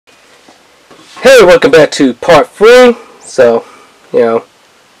Hey, welcome back to part 3. So,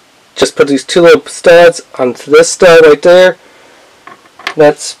 just put these two little studs onto this stud right there.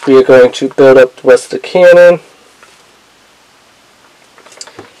 Next, we are going to build up the rest of the cannon.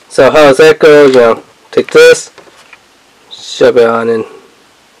 So, how does that go? Take this, shove it on in,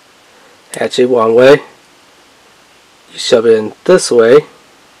 actually one way. You shove it in this way,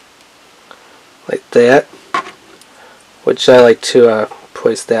 like that. Which I like to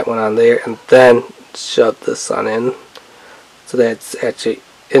place that one on there, and then shove this on in, so that's actually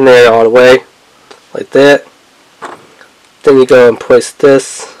in there all the way, like that. Then you go and place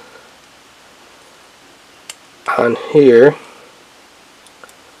this on here,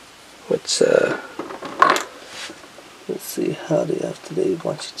 which let's see, how do they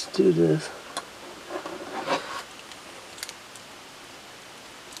want you to do this?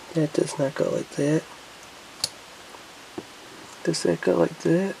 That does not go like that. Does that go like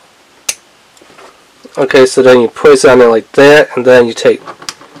that? Okay, so then you place it on there like that, and then you take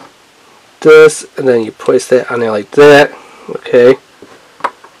this, and then you place that on there like that. Okay.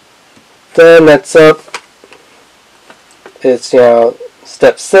 Then next up, it's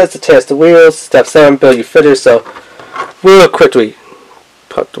step 6, attach the wheels. Step 7, build your footer. So real quickly,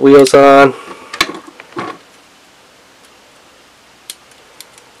 pop the wheels on,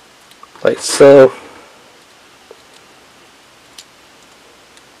 like so.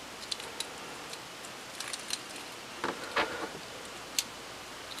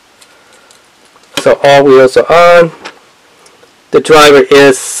 So all wheels are on. The driver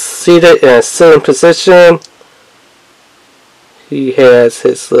is seated in a sitting position. He has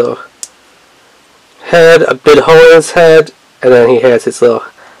his little head, a big hole in his head, and then he has his little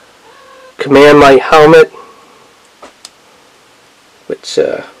command light helmet, which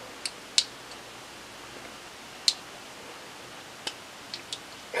I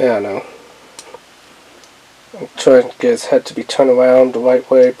don't know. I'm trying to get his head to be turned around the right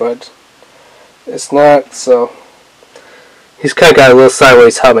way, but it's not, so he's kind of got a little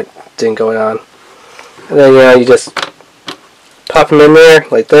sideways helmet thing going on. And then you just pop him in there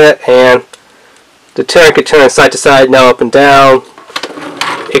like that, and the turret can turn side to side, now up and down.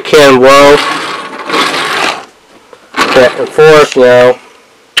 It can roll back and forth,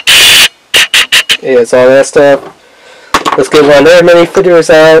 It has all that stuff. Let's get one of their mini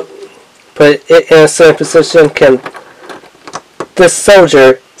figures out. Put it in a certain position. Can this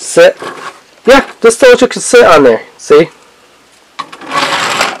soldier sit? Yeah, this soldier can sit on there. See?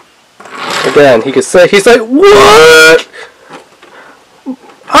 Again, he can sit. He's like, what?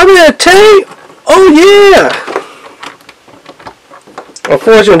 I'm in a tank? Oh yeah!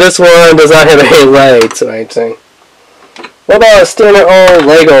 Unfortunately, this one does not have any legs or anything. What about a standard old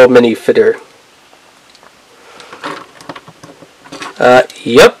Lego minifitter?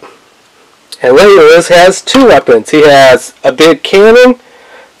 Yep. And Lego has two weapons. He has a big cannon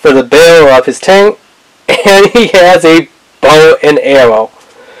for the barrel of his tank, and he has a bow and arrow.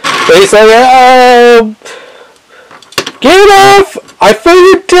 So he's like, oh, get off! I thought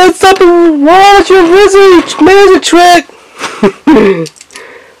you did something wrong with your magic trick!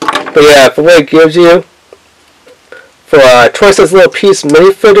 But yeah, for what it gives you, for twice this little piece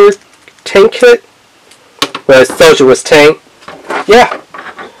minifitter tank kit, where his soldier was tank, yeah,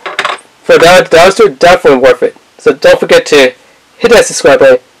 for that was definitely worth it. So don't forget to hit that subscribe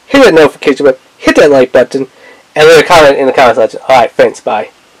button, hit that notification button, hit that like button, and leave a comment in the comment section. Alright, thanks,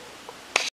 bye.